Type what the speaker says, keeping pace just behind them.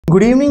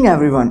Good evening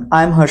everyone,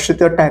 I am Harshit,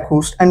 your tech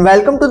host, and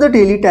welcome to the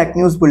Daily Tech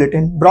News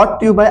Bulletin brought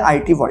to you by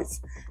IT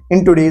Voice.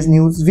 In today's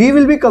news, we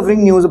will be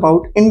covering news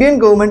about Indian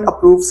government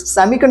approves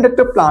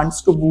semiconductor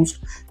plants to boost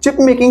chip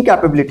making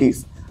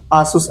capabilities.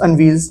 Asus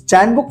unveils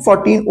ZenBook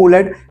 14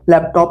 OLED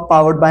laptop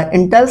powered by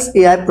Intel's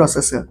AI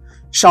processor.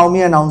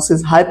 Xiaomi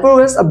announces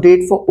HyperOS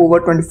update for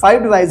over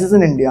 25 devices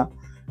in India.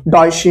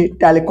 Deutsche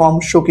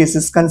Telekom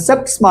showcases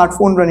concept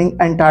smartphone running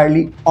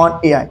entirely on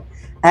AI.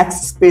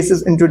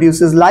 XSpaces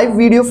introduces live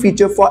video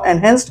feature for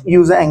enhanced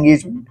user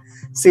engagement.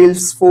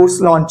 Salesforce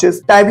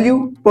launches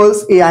Tableau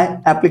Pulse AI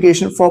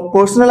application for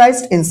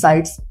personalized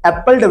insights.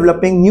 Apple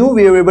developing new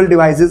wearable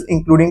devices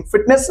including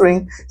fitness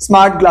ring,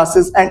 smart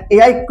glasses, and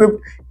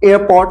AI-equipped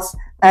AirPods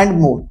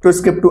and more. To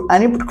skip to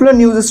any particular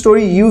news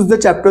story, use the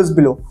chapters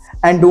below.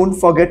 And don't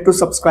forget to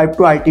subscribe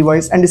to IT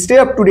Voice and stay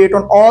up to date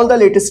on all the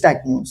latest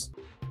tech news.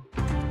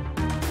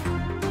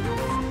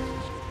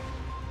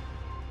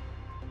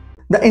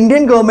 The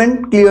Indian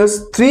government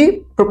clears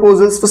 3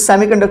 proposals for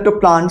semiconductor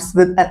plants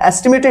with an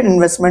estimated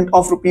investment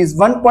of Rs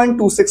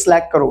 1.26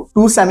 lakh crore.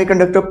 2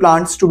 semiconductor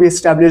plants to be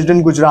established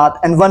in Gujarat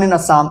and 1 in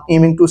Assam,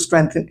 aiming to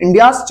strengthen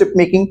India's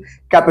chip-making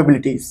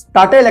capabilities.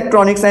 Tata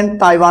Electronics and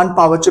Taiwan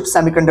Power Chip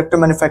Semiconductor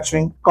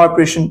Manufacturing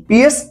Corporation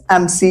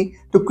 (PSMC)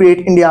 to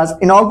create India's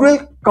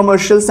inaugural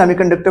commercial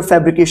semiconductor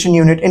fabrication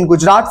unit in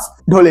Gujarat's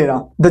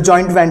Dholera. The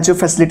joint venture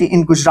facility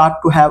in Gujarat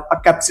to have a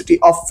capacity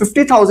of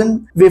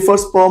 50,000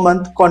 wafers per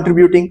month,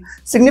 contributing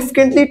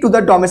significantly to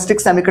the domestic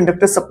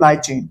semiconductor supply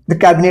chain. The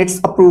cabinet's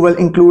approval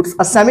includes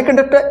a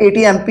semiconductor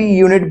ATMP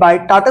unit by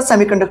Tata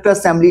Semiconductor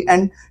Assembly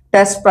and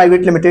Test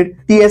Private Limited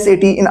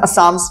 (TSAT) in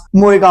Assam's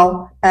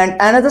Moregaon and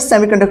another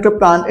semiconductor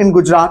plant in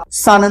Gujarat,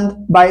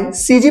 Sanand by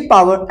CG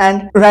Power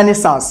and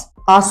Renesas.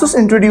 Asus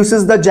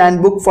introduces the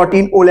ZenBook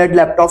 14 OLED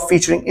laptop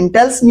featuring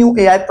Intel's new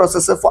AI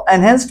processor for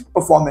enhanced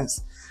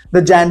performance.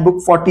 The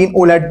ZenBook 14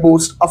 OLED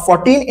boasts a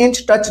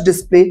 14-inch touch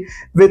display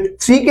with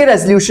 3K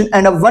resolution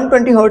and a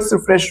 120Hz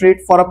refresh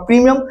rate for a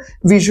premium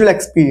visual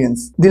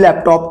experience. The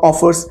laptop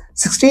offers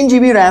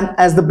 16GB RAM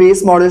as the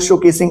base model,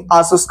 showcasing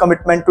Asus'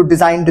 commitment to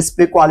design,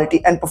 display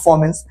quality, and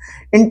performance.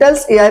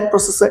 Intel's AI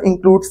processor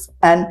includes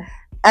an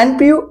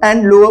NPU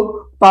and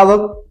lower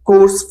power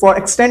cores for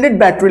extended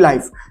battery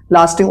life,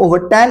 lasting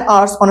over 10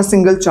 hours on a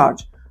single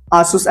charge.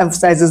 Asus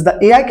emphasizes the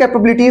AI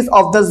capabilities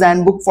of the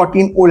ZenBook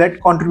 14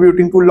 OLED,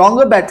 contributing to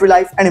longer battery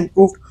life and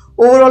improved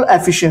overall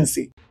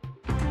efficiency.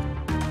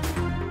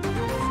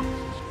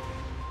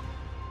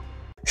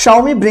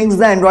 Xiaomi brings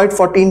the Android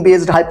 14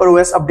 based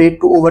HyperOS update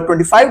to over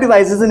 25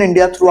 devices in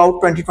India throughout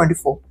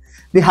 2024.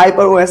 The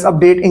HyperOS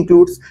update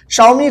includes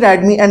Xiaomi,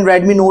 Redmi, and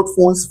Redmi Note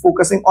phones,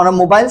 focusing on a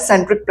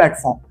mobile-centric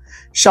platform.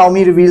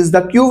 Xiaomi reveals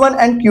the Q1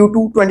 and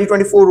Q2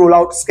 2024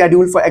 rollout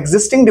schedule for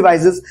existing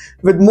devices,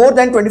 with more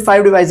than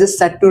 25 devices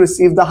set to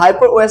receive the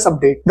HyperOS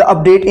update. The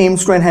update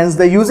aims to enhance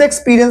the user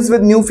experience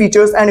with new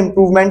features and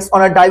improvements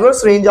on a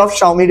diverse range of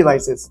Xiaomi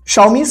devices.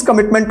 Xiaomi's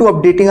commitment to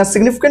updating a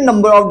significant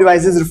number of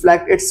devices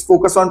reflects its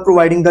focus on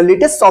providing the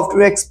latest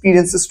software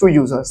experiences to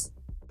users.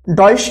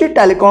 Deutsche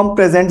Telekom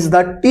presents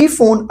the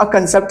TPhone, a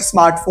concept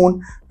smartphone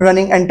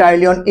running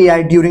entirely on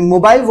AI during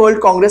Mobile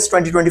World Congress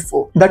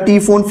 2024. The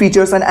TPhone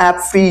features an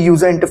app-free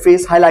user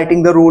interface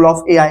highlighting the role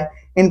of AI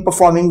in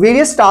performing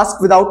various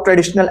tasks without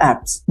traditional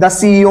apps. The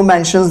CEO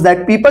mentions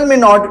that people may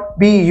not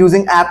be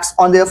using apps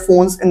on their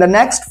phones in the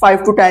next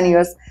 5 to 10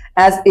 years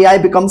as AI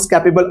becomes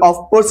capable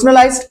of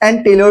personalized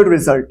and tailored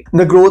results.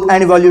 The growth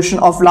and evolution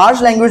of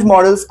large language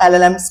models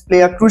 (LLMs)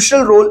 play a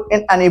crucial role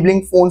in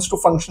enabling phones to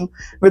function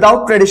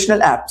without traditional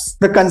apps.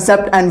 The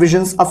concept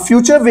envisions a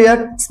future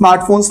where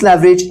smartphones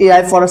leverage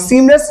AI for a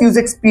seamless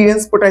user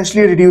experience,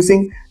 potentially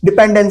reducing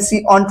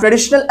dependency on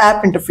traditional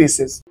app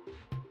interfaces.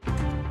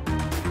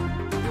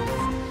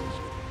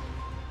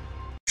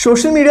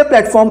 Social media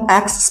platform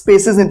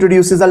XSpaces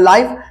introduces a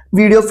live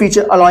video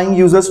feature allowing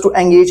users to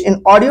engage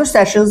in audio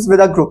sessions with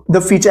a group.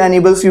 The feature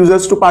enables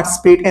users to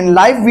participate in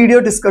live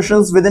video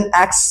discussions within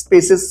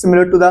XSpaces,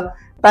 similar to the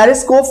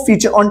Periscope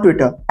feature on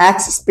Twitter.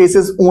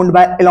 XSpaces, owned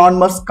by Elon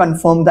Musk,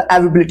 confirmed the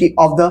availability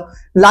of the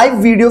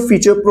live video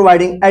feature,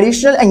 providing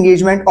additional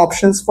engagement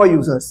options for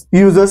users.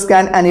 Users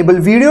can enable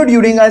video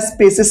during a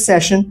Spaces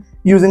session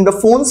using the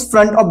phone's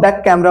front or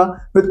back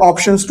camera, with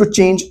options to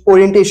change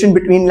orientation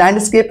between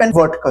landscape and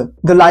vertical.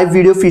 The live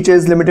video feature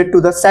is limited to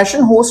the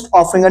session host,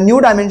 offering a new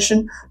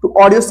dimension to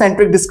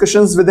audio-centric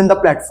discussions within the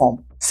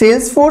platform.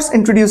 Salesforce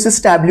introduces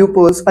Tableau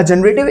Pulse, a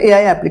generative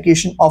AI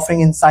application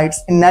offering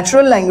insights in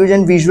natural language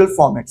and visual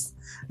formats.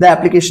 The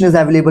application is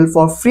available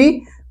for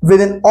free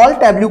within all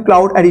Tableau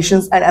Cloud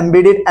editions and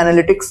embedded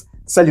analytics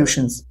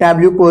solutions.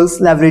 Tableau Pulse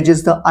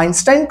leverages the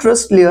Einstein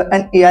Trust Layer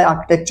and AI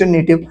architecture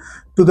native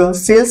to the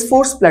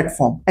Salesforce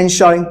platform,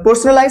 ensuring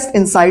personalized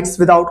insights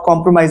without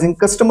compromising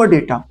customer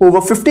data. Over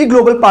 50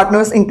 global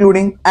partners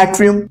including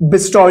Atrium,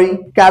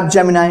 Bistory,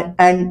 Capgemini,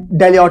 and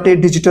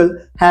Deloitte Digital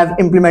have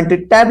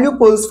implemented Tableau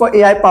Pulse for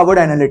AI-powered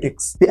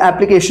analytics. The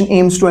application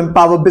aims to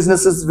empower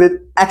businesses with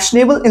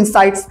actionable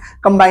insights,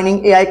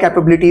 combining AI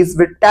capabilities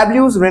with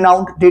Tableau's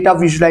renowned data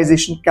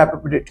visualization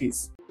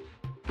capabilities.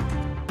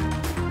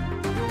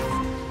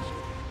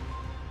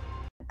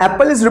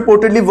 Apple is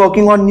reportedly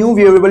working on new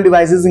wearable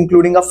devices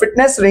including a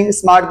fitness ring,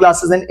 smart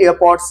glasses and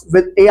AirPods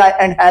with AI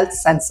and health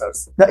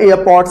sensors. The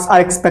AirPods are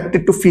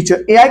expected to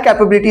feature AI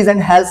capabilities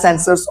and health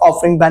sensors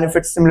offering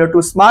benefits similar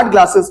to smart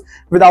glasses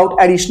without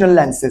additional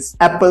lenses.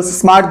 Apple's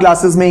smart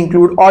glasses may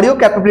include audio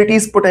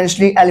capabilities,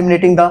 potentially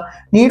eliminating the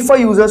need for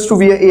users to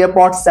wear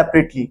AirPods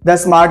separately. The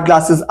smart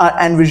glasses are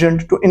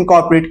envisioned to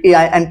incorporate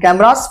AI and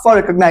cameras for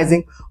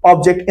recognizing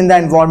objects in the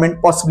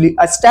environment, possibly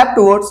a step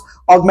towards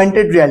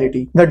augmented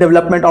reality. The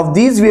development of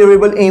these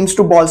wearables aims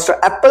to bolster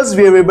Apple's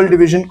wearable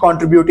division,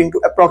 contributing to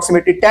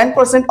approximately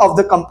 10% of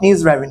the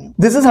company's revenue.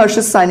 This is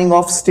Harshit signing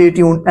off. Stay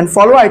tuned and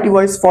follow IT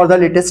Voice for the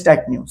latest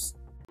tech news.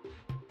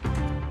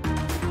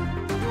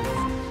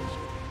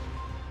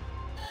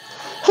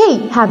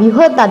 Hey, have you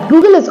heard that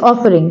Google is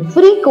offering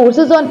free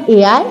courses on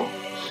AI?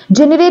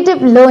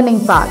 Generative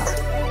Learning Path.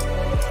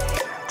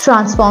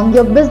 Transform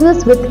your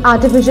business with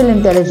artificial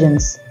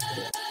intelligence.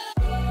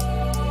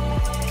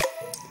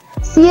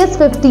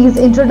 CS50's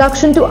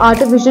Introduction to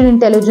Artificial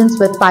Intelligence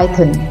with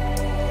Python.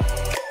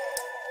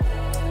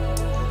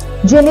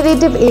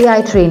 Generative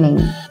AI Training.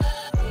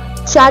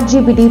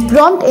 ChatGPT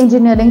Prompt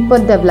Engineering for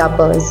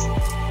Developers.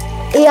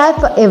 AI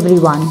for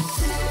Everyone.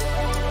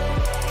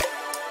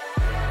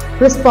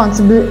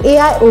 Responsible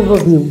AI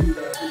Overview.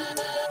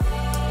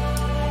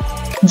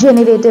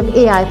 Generative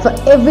AI for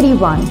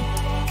Everyone.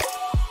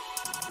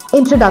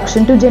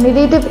 Introduction to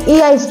Generative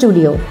AI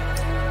Studio.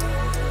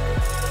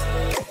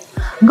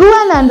 Go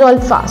and enroll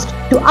fast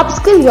to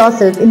upskill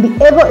yourself in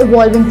the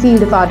ever-evolving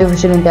field of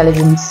artificial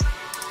intelligence.